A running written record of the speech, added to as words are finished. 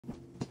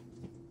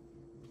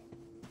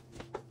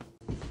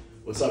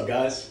What's up,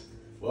 guys?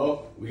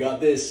 Well, we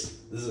got this.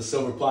 This is a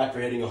silver plaque for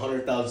hitting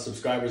 100,000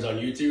 subscribers on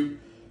YouTube.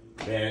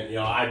 Man,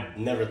 I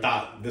never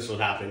thought this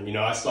would happen.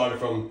 I started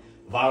from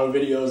viral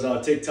videos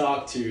on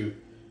TikTok to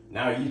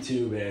now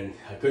YouTube, and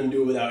I couldn't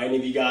do it without any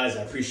of you guys.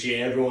 I appreciate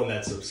everyone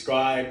that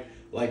subscribed,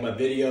 liked my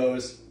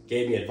videos,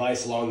 gave me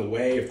advice along the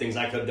way of things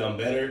I could have done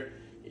better.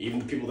 Even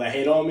the people that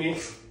hate on me,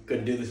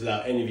 couldn't do this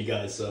without any of you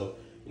guys. So,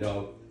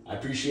 I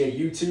appreciate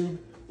YouTube.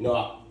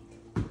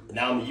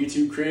 Now I'm a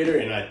YouTube creator,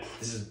 and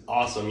this is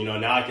awesome.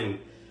 Now I can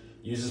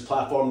use this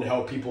platform to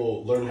help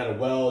people learn how to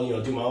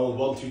weld, do my own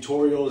welding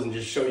tutorials and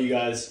just show you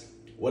guys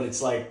what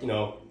it's like,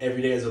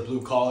 every day as a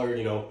blue collar,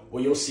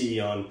 what you'll see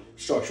on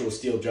structural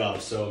steel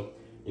jobs. So,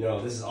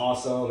 this is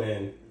awesome,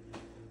 and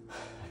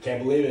I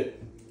can't believe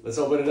it. Let's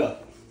open it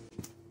up.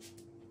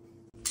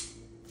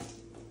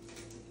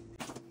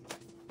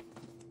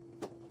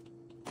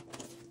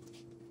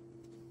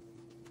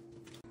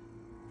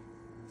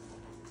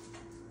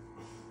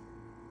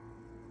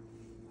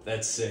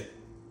 That's sick.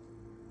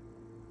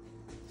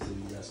 So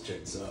you guys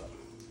check this out.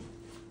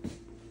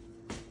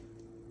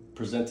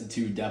 Presented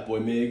to Dat Boy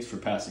Migs for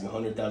passing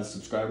 100,000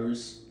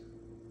 subscribers.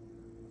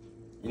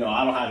 I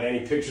don't have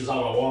any pictures on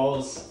my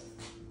walls.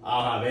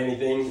 I don't have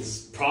anything. This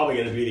is probably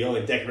gonna be the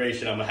only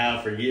decoration I'm gonna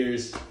have for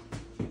years.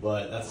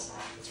 But that's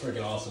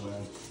freaking awesome,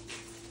 man.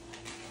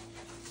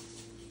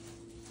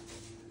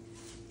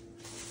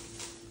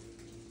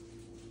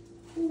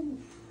 Whew.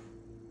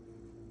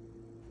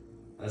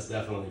 That's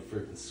definitely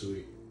freaking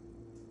sweet.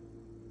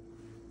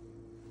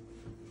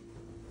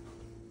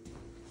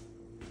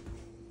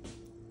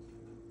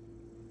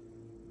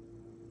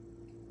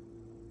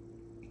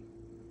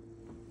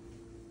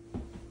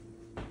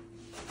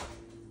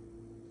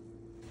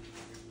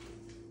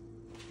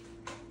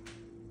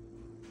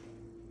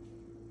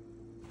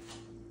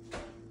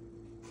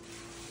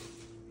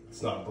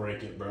 Let's not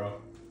break it, bro.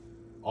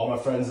 All my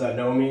friends that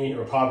know me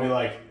are probably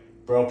like,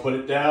 bro, put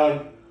it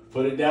down,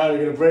 you're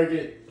gonna break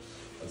it.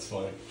 That's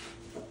funny.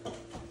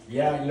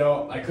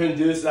 Yeah, I couldn't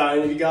do this without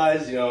any of you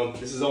guys.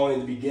 This is only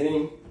the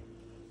beginning.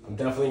 I'm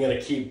definitely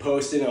gonna keep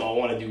posting. I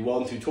wanna do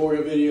welding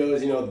tutorial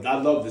videos. I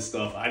love this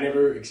stuff. I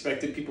never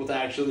expected people to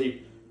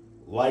actually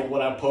like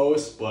what I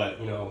post, but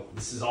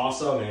this is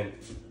awesome. And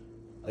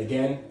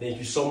again, thank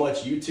you so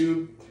much,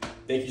 YouTube.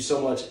 Thank you so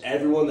much,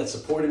 everyone that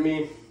supported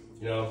me.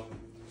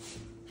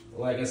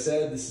 Like I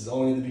said, this is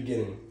only the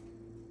beginning.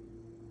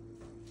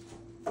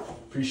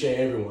 Appreciate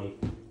everyone.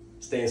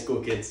 Stay in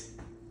school, kids.